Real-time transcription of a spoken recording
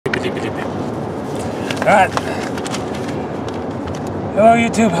Alright. Hello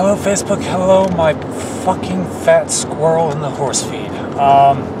YouTube, hello Facebook, hello my fucking fat squirrel in the horse feed.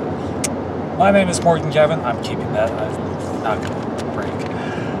 My name is Morgan Gavin. I'm keeping that. I'm not going to break.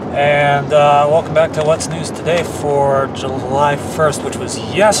 And welcome back to What's News Today for July 1st, which was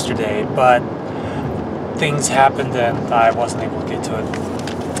yesterday, but things happened and I wasn't able to get to it.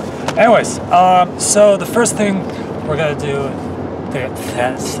 Anyways, so the first thing we're going to do,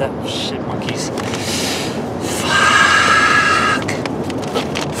 that shit monkeys.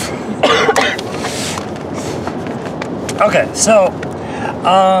 Okay, so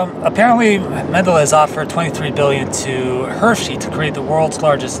apparently Mendel has offered $23 billion to Hershey to create the world's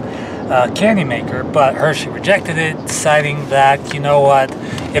largest candy maker, but Hershey rejected it, citing that, you know what,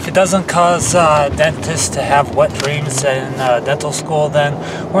 if it doesn't cause dentists to have wet dreams in dental school, then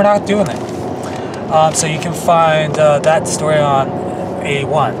we're not doing it. So you can find that story on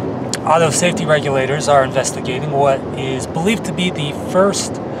A1. Auto safety regulators are investigating what is believed to be the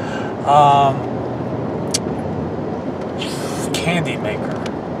first candy maker.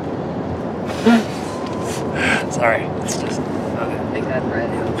 Sorry, it's just okay. Make that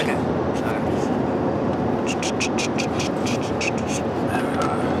ready. Okay.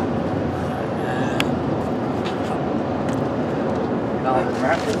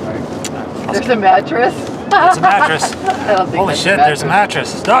 There's a mattress. There's a mattress. I don't think holy shit! There's a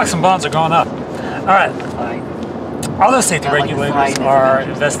mattress. Dogs and bones are going up. All right. Although safety regulators are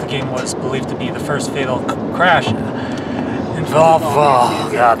investigating what is believed to be the first fatal crash involve. Oh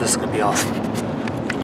god, this is gonna be awesome.